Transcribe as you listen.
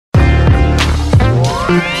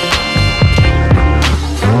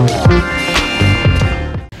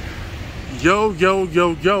Yo, yo,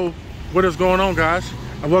 yo, yo. What is going on, guys?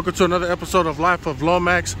 And welcome to another episode of Life of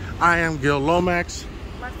Lomax. I am GilLomax.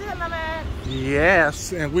 MarciaLomax.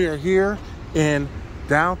 Yes, and we are here in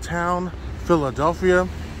downtown Philadelphia,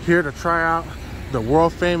 here to try out the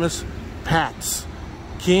world famous Pat's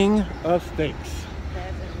King of Steaks.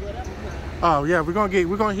 Oh yeah, we're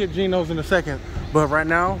gonna hit Geno's in a second, but right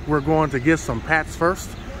now we're going to get some Pat's first,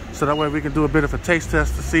 so that way we can do a bit of a taste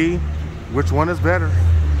test to see which one is better.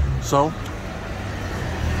 So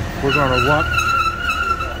we're gonna walk.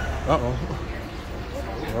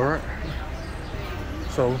 All right.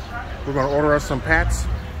 So we're gonna order us some Pat's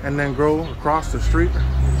and then go across the street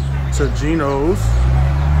to Geno's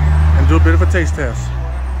and do a bit of a taste test.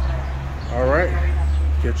 All right.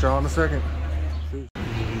 Get y'all in a second.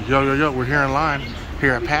 Yo, yo, yo, we're here in line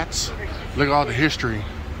here at Pat's. Look at all the history.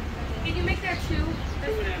 Can you make that too?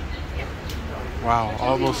 Wow,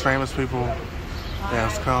 all those famous people that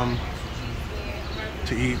has come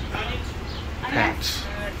to eat Pat's.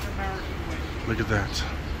 Look at that.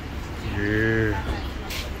 Yeah.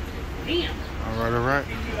 All right.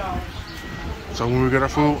 So when we get our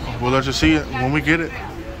food, we'll let you see it when we get it.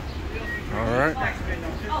 All right.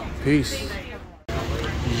 Peace.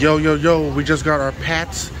 Yo, yo, yo, we just got our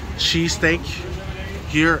Pat's cheesesteak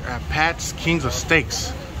here at Pat's Kings of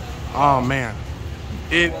Steaks. Oh man,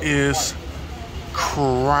 it is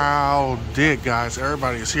crowded, guys.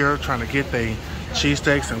 Everybody is here trying to get their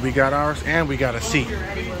cheesesteaks, and we got ours, and we got a seat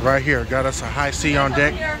right here. Got us a high C on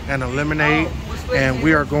deck and a lemonade, and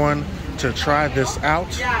we are going to try this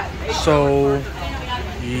out. So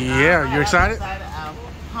yeah, you excited? I'm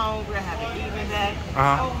hungry, I have an evening day.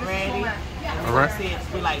 I'm ready. All right.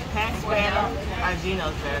 We like Pat's better, our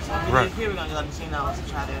Geno's better. So when we leave here, we're gonna go to Geno's to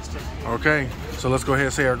try theirs too. Okay, so let's go ahead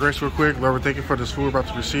and say our grace real quick. Lord, we thank you for this food we're about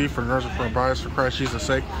to receive, for the nurse, for our bias, for Christ Jesus'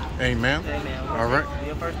 sake. Amen. Amen. All right.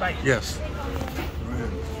 Your first bite? Yes. Go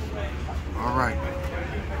ahead. All right.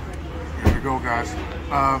 Here we go, guys.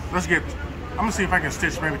 Let's get. I'm gonna see if I can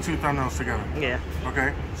stitch maybe two thumbnails together. Yeah.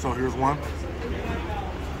 Okay. So here's one.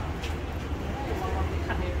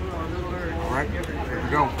 All right. Here we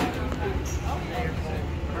go.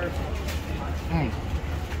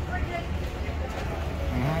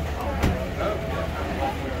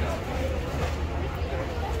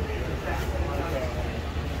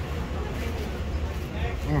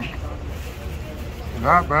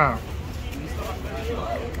 Not bad.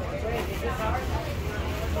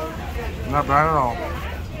 Not bad at all.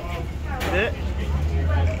 Good.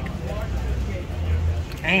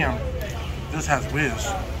 And this has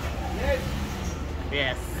whiz.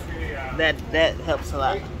 Yes. That helps a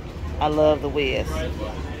lot. I love the whiz.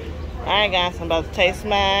 Alright guys, I'm about to taste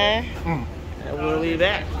mine. And we'll be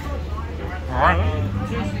back. Alright.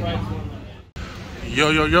 Yo,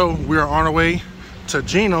 yo, yo, we are on our way to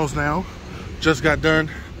Geno's now. Just got done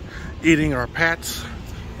eating our Pat's.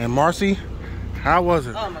 And Marcy, how was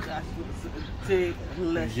it? Oh my gosh, it was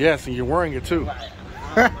delicious. Yes, and you're wearing it too.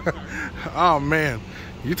 Oh man,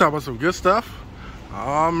 you talk about some good stuff.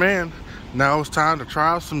 Oh man, now it's time to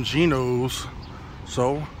try out some Geno's.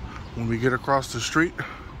 So when we get across the street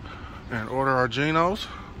and order our Geno's,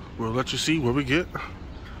 we'll let you see what we get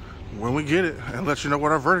when we get it and let you know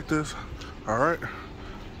what our verdict is. All right,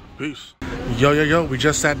 peace. Yo, yo, yo, we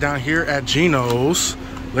just sat down here at Geno's.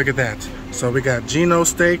 Look at that. So we got Geno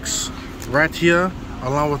steaks right here,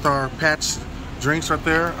 along with our Pat's drinks right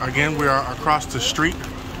there. Again, we are across the street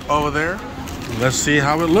over there. Let's see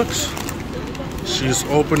how it looks. She's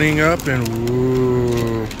opening up, and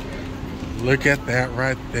ooh, look at that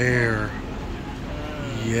right there.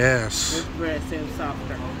 Yes. This bread seems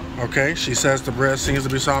softer. Okay, she says the bread seems to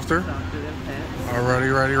be softer. Softer than Pat's.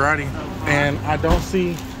 Alrighty, righty. And I don't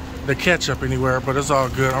see the ketchup anywhere, but it's all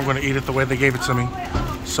good. I'm gonna eat it the way they gave it to me.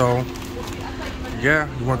 So, yeah,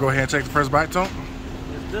 you wanna go ahead and take the first bite, Tom?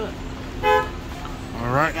 Let's do it.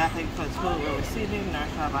 All right. I gotta take the first food we're receiving, and our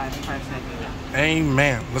try by the first second.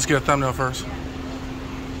 Amen. Let's get a thumbnail first.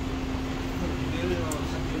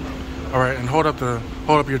 All right, and hold up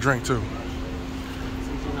your drink too.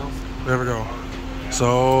 There we go.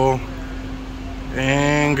 So,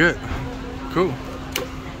 and good. Cool.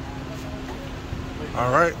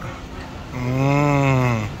 All right.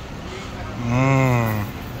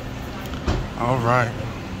 All right.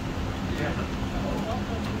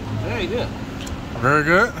 Very good. Very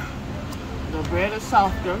good. The bread is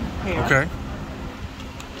softer here. Okay.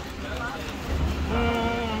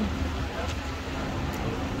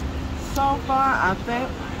 So far, I think.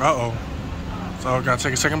 Uh-oh. So I gotta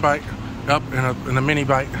take a second bite. Up in a mini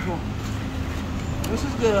bite. This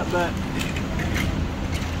is good, but I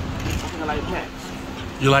think I like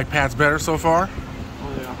Pat's. You like Pat's better so far?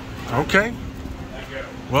 Oh yeah. Okay.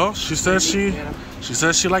 Well, she says she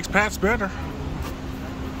likes Pat's better.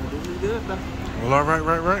 This is good though. Well, all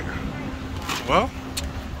right. Well,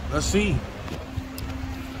 let's see.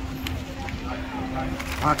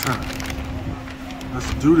 My turn.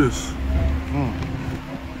 Let's do this.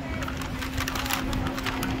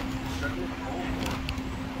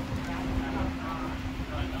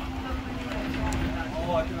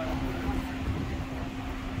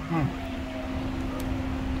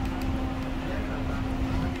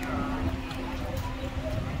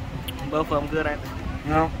 Both of them good, ain't they? You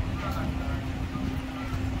know?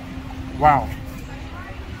 Wow.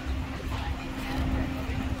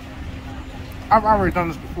 I've already done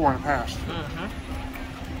this before in the past.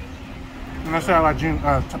 And I said I like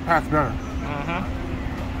Pat's better.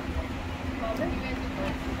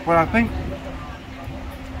 But I think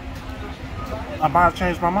I might have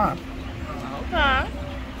changed my mind. Okay.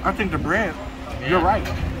 I think the bread, you're right.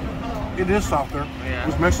 It is softer,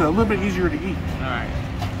 which makes it a little bit easier to eat. Alright.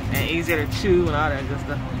 And easier to chew and all that good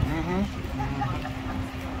stuff.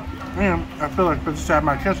 And I feel like if I just had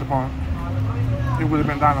my ketchup on, it would have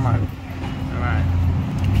been dynamite. Alright.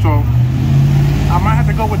 So I might have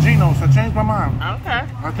to go with Geno's. I changed my mind. Okay.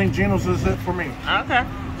 I think Geno's is it for me. Okay.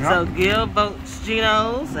 Yep. So Gil votes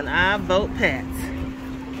Geno's and I vote Pat's.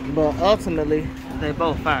 But ultimately, they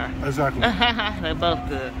both fire. Exactly. They're both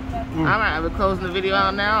good. Alright, are we closing the video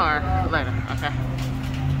out now or later? Okay.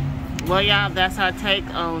 Well, y'all, that's our take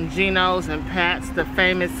on Geno's and Pat's, the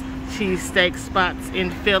famous cheesesteak spots in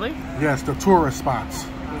Philly. Yes, the tourist spots.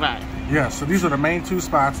 Right. Yes, so these are the main two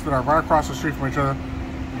spots that are right across the street from each other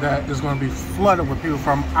that is going to be flooded with people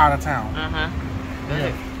from out of town.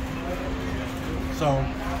 Good. So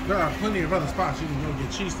there are plenty of other spots you can go get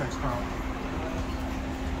cheesesteaks from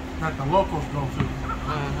that the locals go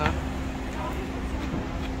to.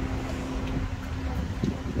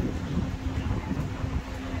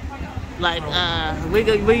 Like, we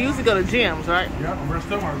usually go to gyms, right? Yeah, and we're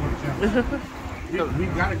still going to go to gyms. we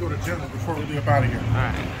got to go to gyms before we leave up out of here. All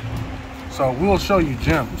right. So we'll show you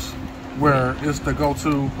gyms where it's the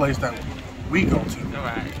go-to place that we go to. All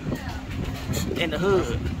right. In the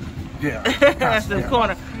hood. Yeah. That's them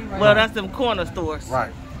corner. Well, that's them corner stores.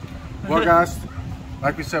 Right. Well, guys,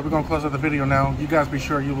 like we said, we're going to close out the video now. You guys be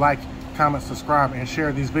sure you like, comment, subscribe, and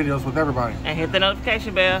share these videos with everybody. And hit the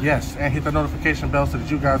notification bell. Yes, and hit the notification bell so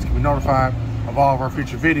that you guys can be notified of all of our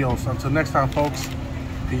future videos. Until next time, folks,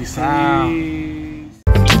 peace out.